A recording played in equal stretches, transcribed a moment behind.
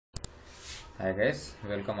Hi guys,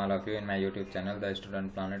 welcome all of you in my YouTube channel, The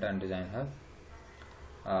Student Planet and Design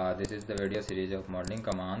Hub. This is the video series of modeling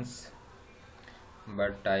commands,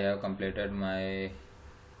 but I have completed my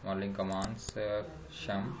modeling commands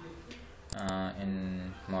sham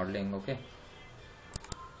in modeling. Okay,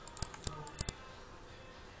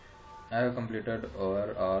 I have completed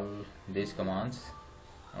over all these commands.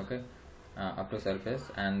 Okay, up to surface,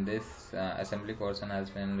 and this assembly portion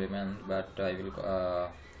has been remained, but I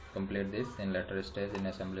will complete this in later stage, in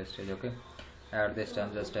assembly stage. Okay, at this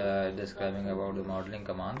time just describing about the modeling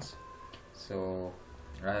commands. So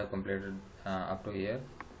I have completed up to here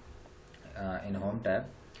in home tab.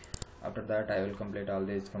 After that I will complete all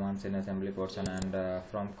these commands in assembly portion, and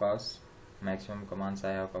from cause maximum commands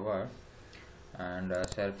I have covered, and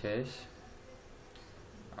surface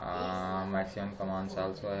maximum commands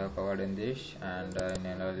also I have covered in this, and in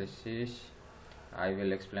analysis I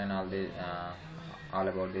will explain all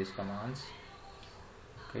about these commands.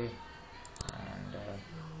 Okay, and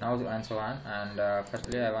now and so on. And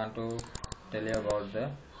firstly I want to tell you about the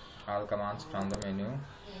all commands from the menu.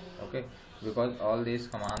 Okay, because all these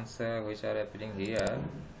commands which are appearing here,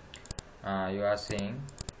 you are seeing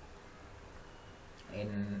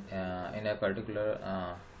in a particular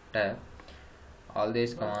tab. All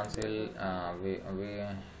these commands will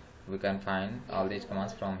we can find all these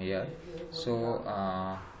commands from here. So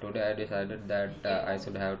today I decided that I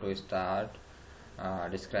should have to start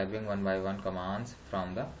describing one by one commands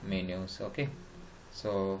from the menus. Okay,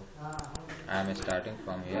 so I am starting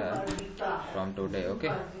from here from today.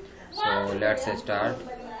 Okay, so let's start.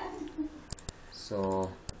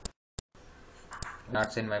 So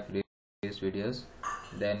that's in my previous videos,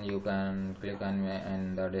 then you can click on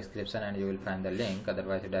in the description and you will find the link.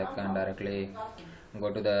 Otherwise you can directly go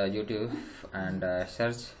to the YouTube and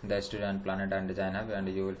search The Student Planet and Design Hub, and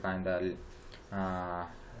you will find the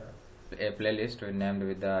a playlist named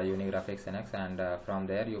with the unique graphics NX, and from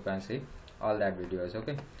there you can see all that videos.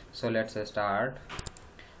 Okay, so let's start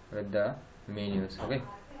with the menus. Okay,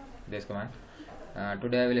 this command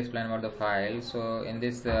today I will explain about the file. So in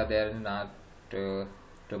this there is not too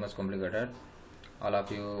much complicated. All of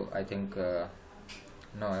you I think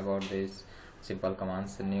know about these simple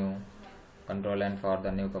commands: new, control N for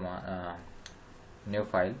the new command, new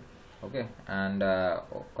file. Okay, and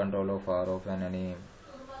control O for open any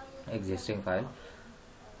existing file.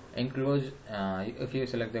 In close, if you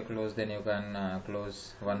select the close, then you can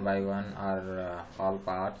close one by one or all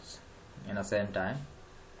parts in the same time.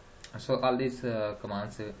 So all these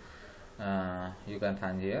commands you can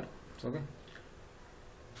find here. Okay,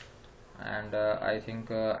 and I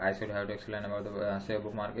think I should have to explain about the save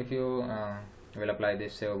bookmark. If you will apply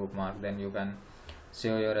this save bookmark, then you can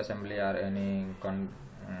save your assembly or any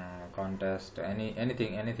contest,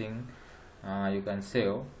 anything you can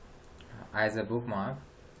save as a bookmark.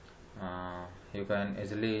 You can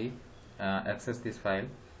easily access this file.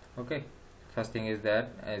 Okay, first thing is that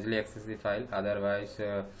easily access the file. Otherwise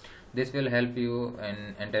this will help you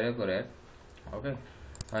in interpret. Okay,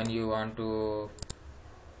 when you want to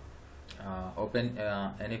open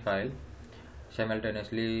any file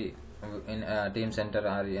simultaneously in Team Center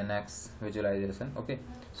or NX visualization. Okay,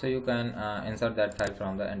 so you can insert that file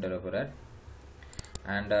from the interpret,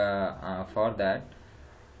 and for that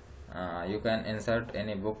you can insert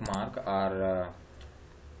any bookmark or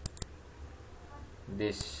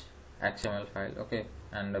this XML file. Okay,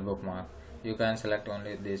 and the bookmark you can select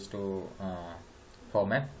only these two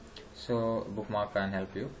format. So bookmark can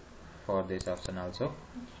help you for this option also.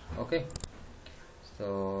 Okay,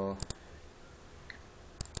 so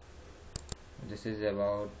this is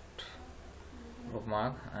about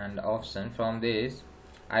bookmark and option. From this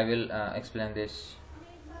I will explain this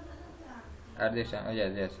at this time.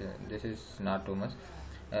 Yes, this is not too much.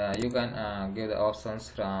 You can give the options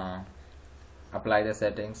from apply the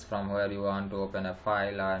settings from where you want to open a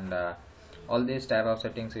file, and all these type of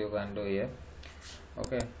settings you can do here.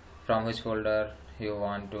 Okay, from which folder you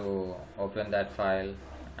want to open that file,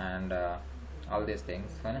 and all these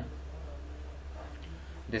things.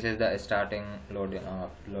 This is the starting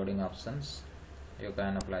loading options. You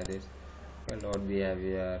can apply this. Okay, load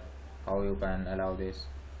behavior, how you can allow this,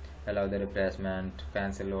 allow the replacement,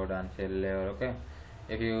 cancel load and fill layer. Okay,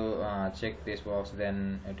 if you check this box,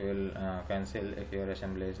 then it will cancel if your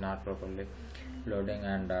assembly is not properly loading,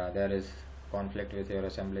 and there is conflict with your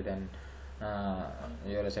assembly, then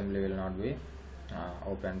your assembly will not be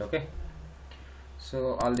opened. Okay,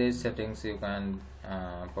 so all these settings you can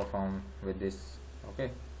perform with this.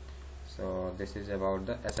 Okay, so this is about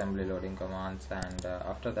the assembly loading commands, and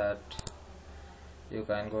after that you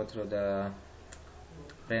can go through the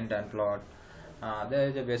print and plot There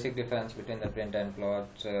is a basic difference between the print and plot.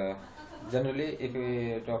 Generally, if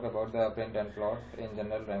we talk about the print and plot in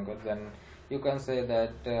general language, then you can say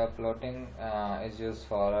that plotting is used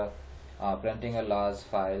for printing a large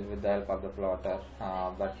file with the help of the plotter,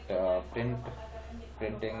 but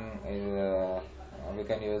printing is we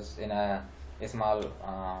can use in a small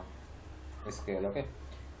scale. Okay,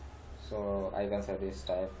 so I can say this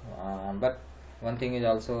type, but one thing is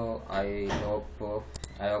also I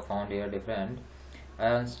have found here different. I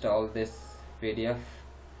have installed this PDF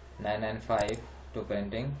 995 to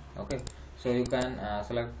printing. Okay, so you can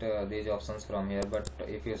select these options from here, but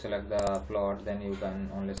if you select the plot, then you can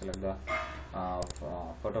only select the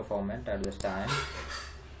photo format at this time.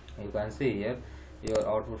 You can see here your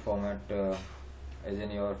output format is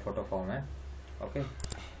in your photo format. Okay,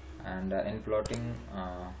 and in plotting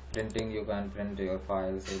printing, you can print your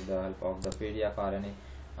files with the help of the PDF or any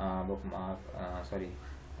bookmark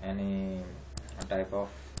any type of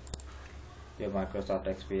your Microsoft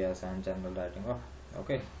XPS and general writing of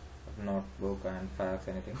okay notebook and fax,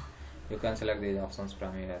 anything. You can select these options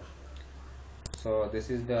from here. So this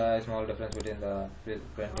is the small difference between the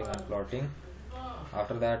printing and plotting.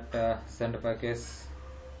 After that, send package.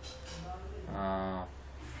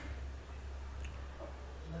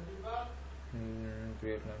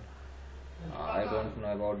 Create I don't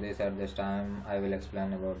know about this at this time. I will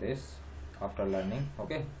explain about this after learning.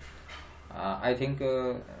 Okay, I think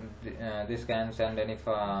this can send any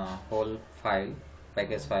whole file,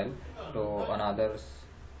 package file, to another's.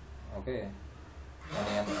 Okay,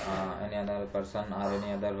 any other person or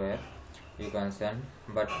any other where you can send,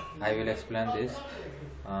 but I will explain this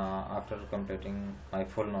after completing my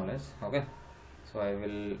full knowledge. Okay, so I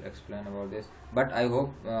will explain about this, but I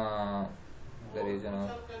hope there is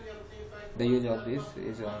the use of this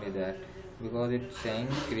is only that, because it's saying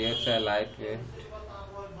creates a lightweight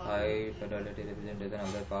high fidelity representation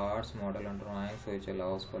of the parts model and drawings, which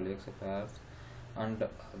allows colleagues, affairs and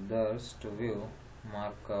others to view,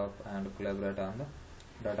 mark up and collaborate on the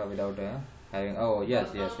data without having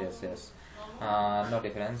yes, no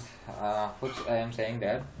difference, which I am saying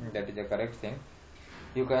that is the correct thing.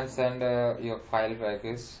 You can send your file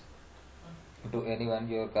package to anyone,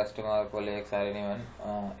 your customer, colleagues or anyone.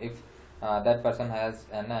 If that person has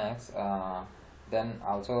NX, then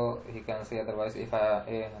also he can see. Otherwise, if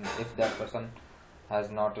that person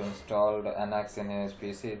has not installed NX in his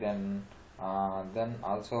PC, then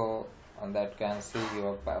also that can see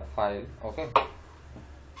your file. Okay,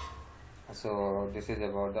 so this is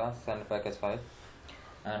about the send package file.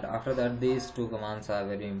 And after that, these two commands are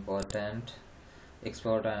very important: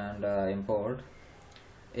 export and import.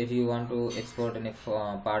 If you want to export any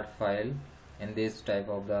part file in this type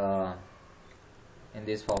of in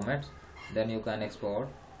these formats, then you can export.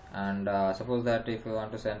 And suppose that if you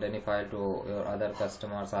want to send any file to your other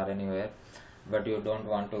customers or anywhere, but you don't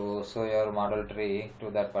want to show your model tree to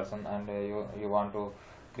that person, and you want to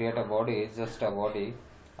create a body, just a body,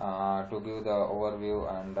 to give the overview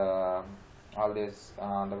and all this,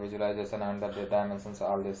 the visualization and the dimensions,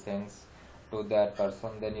 all these things to that person,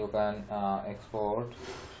 then you can export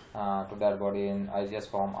to that body in IGS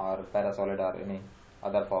form or Parasolid or any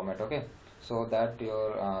other format. Okay, so that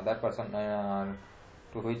your that person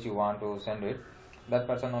to which you want to send it, that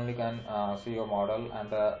person only can see your model,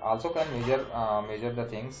 and also can measure the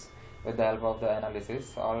things with the help of the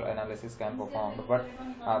analysis. All analysis can performed, but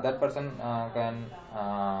that person can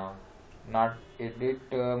not edit,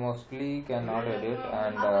 mostly cannot edit,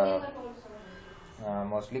 and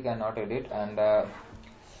mostly cannot edit, and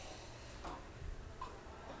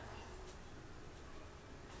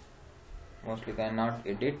mostly cannot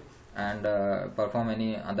edit and perform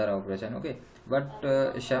any other operation. Okay, but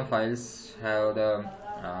some files have the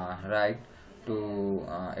right to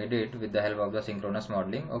edit with the help of the synchronous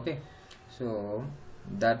modeling. Okay, so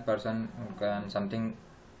that person can something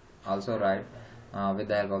also write with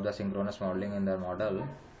the help of the synchronous modeling in their model.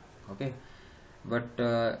 Okay, but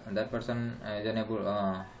that person is unable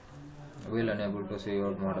will unable to see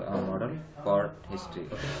your model part history.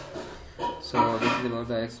 Okay, so this is about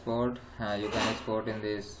the export. You can export in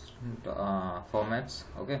these formats.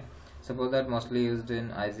 Okay, suppose that mostly used in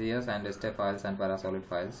IGS and step files and Parasolid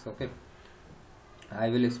files. Okay, I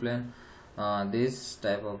will explain this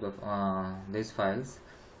type of the these files.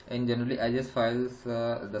 In generally IGS files,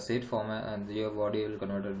 the sheet format, and your body will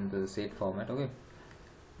convert it into the sheet format. Okay,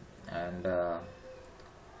 and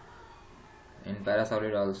in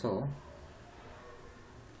Parasolid also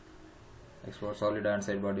export solid and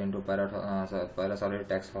set body into Parasolid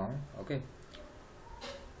text form. Okay,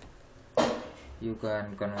 you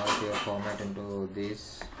can convert your format into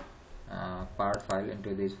this part file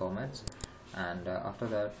into these formats. And after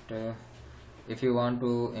that, if you want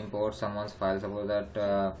to import someone's file, suppose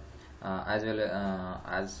that as well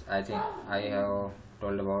as I think I have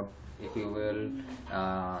told about, if you will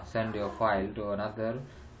send your file to another,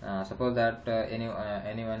 suppose that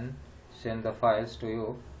anyone send the files to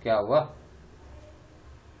you, क्या हुआ,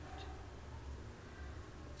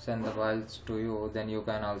 send the files to you, then you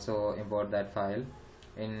can also import that file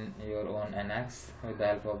in your own NX with the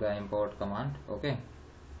help of the import command. Okay,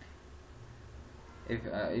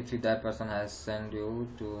 if that person has sent you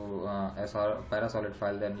to a parasolid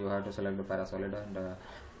file, then you have to select the parasolid, and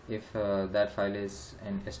if that file is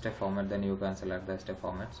in step format, then you can select the step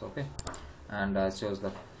formats. Okay, and choose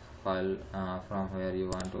the file from where you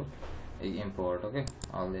want to import. Okay,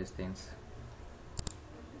 all these things.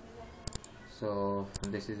 So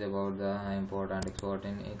this is about the import and export.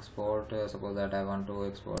 In export, suppose that I want to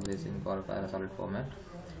export this in for parasolid format.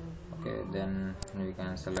 Okay, then we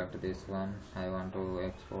can select this one, I want to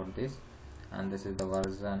export this, and this is the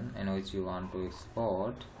version in which you want to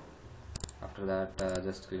export. After that,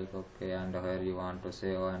 just click OK, and where you want to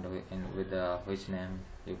save, and with which name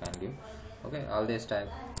you can give. Okay, all this type.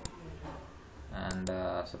 And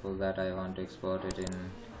suppose that I want to export it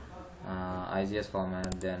in IGS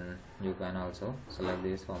format, then you can also select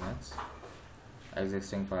these formats,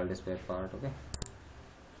 existing file display part. Okay,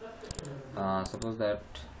 suppose that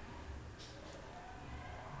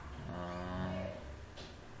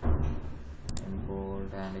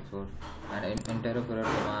import and export, and in interpret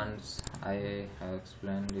commands I have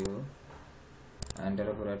explained you.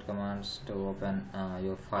 Interpret commands to open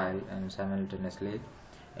your file and simultaneously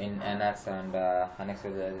in NX and NX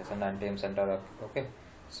visualization and team center. Okay,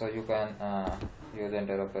 so you can use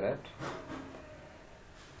interpret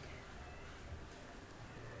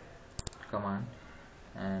command,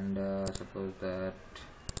 and suppose that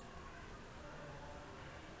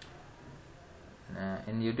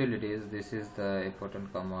in utilities this is the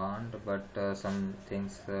important command, but some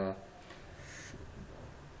things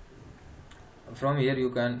from here you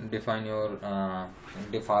can define your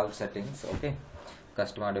default settings. Okay,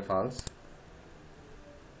 customer defaults.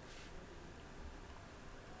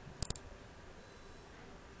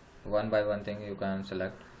 One by one thing you can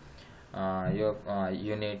select. Your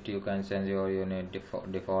unit, you can change your unit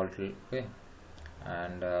default. Okay,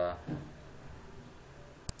 and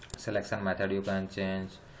selection method you can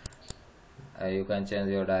change. You can change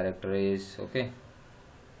your directories. Okay,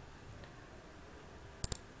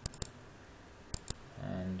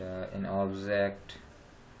 and in object,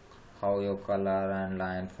 how your color and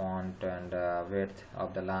line font and width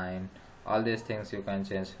of the line, all these things you can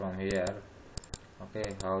change from here.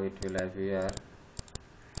 Okay, how it will appear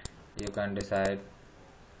you can decide.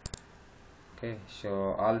 Okay,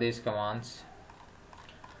 so all these commands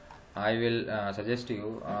I will suggest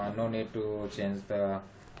you, no need to change the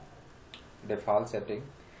default setting.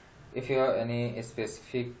 If you have any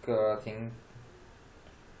specific thing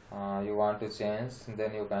you want to change,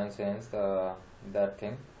 then you can change that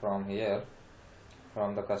thing from here,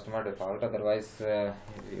 from the customer default. Otherwise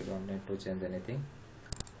you don't need to change anything.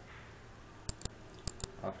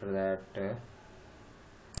 After that,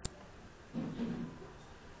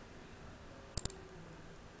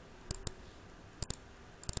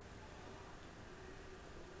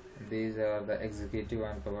 these are the executive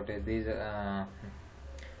and properties. These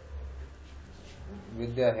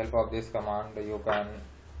with the help of this command you can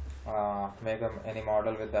make any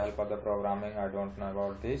model with the help of the programming. I don't know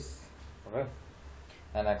about this. Okay,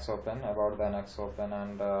 NX open, about the NX open,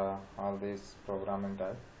 and all these programming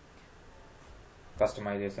type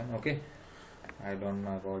customization. Okay, I don't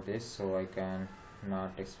know about this, so I can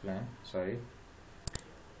not explain, sorry,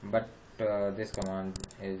 but this command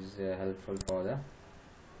is helpful for the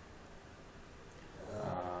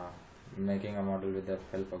making a model with the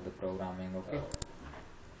help of the programming. Okay,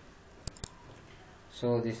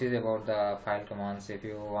 so this is about the file commands. If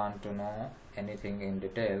you want to know anything in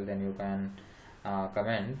detail, then you can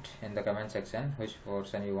comment in the comment section which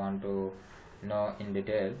portion you want to know in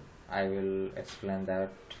detail. I will explain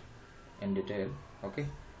that in detail. Okay,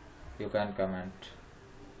 you can comment.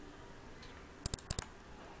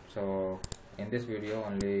 So in this video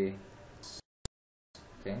only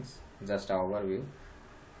things, just overview.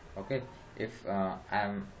 Okay, if I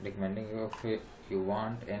am recommending you, if you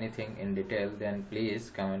want anything in detail, then please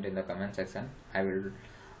comment in the comment section. I will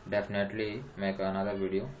definitely make another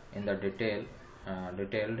video in the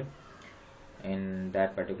detailed in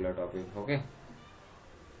that particular topic. Okay,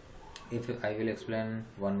 if I will explain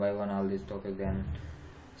one by one all these topics, then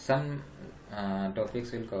some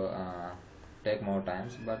topics will take more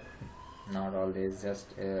times, but not all these,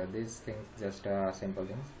 just these things, just simple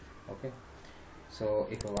things. Okay, So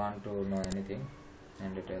if you want to know anything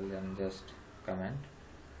in detail, then just comment.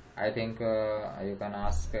 I think you can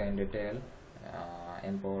ask in detail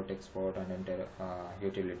import, export, and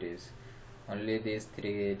utilities. Only these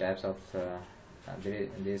three types of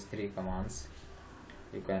these three commands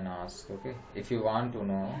you can ask. Okay, if you want to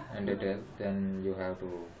know in detail, then you have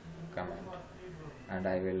to comment, and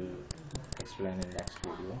I will explain in next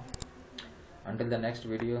video. Until the next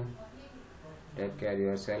video, take care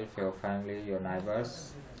yourself, your family, your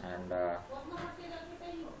neighbors, and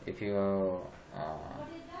if you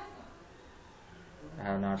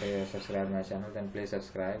have not subscribed my channel, then please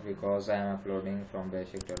subscribe, because I am uploading from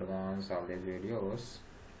basic to advanced all these videos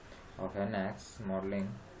of NX modeling.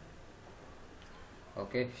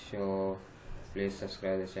 Okay, so please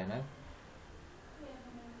subscribe the channel.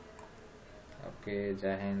 Okay,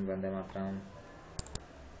 Jai Hind, Vande Mataram.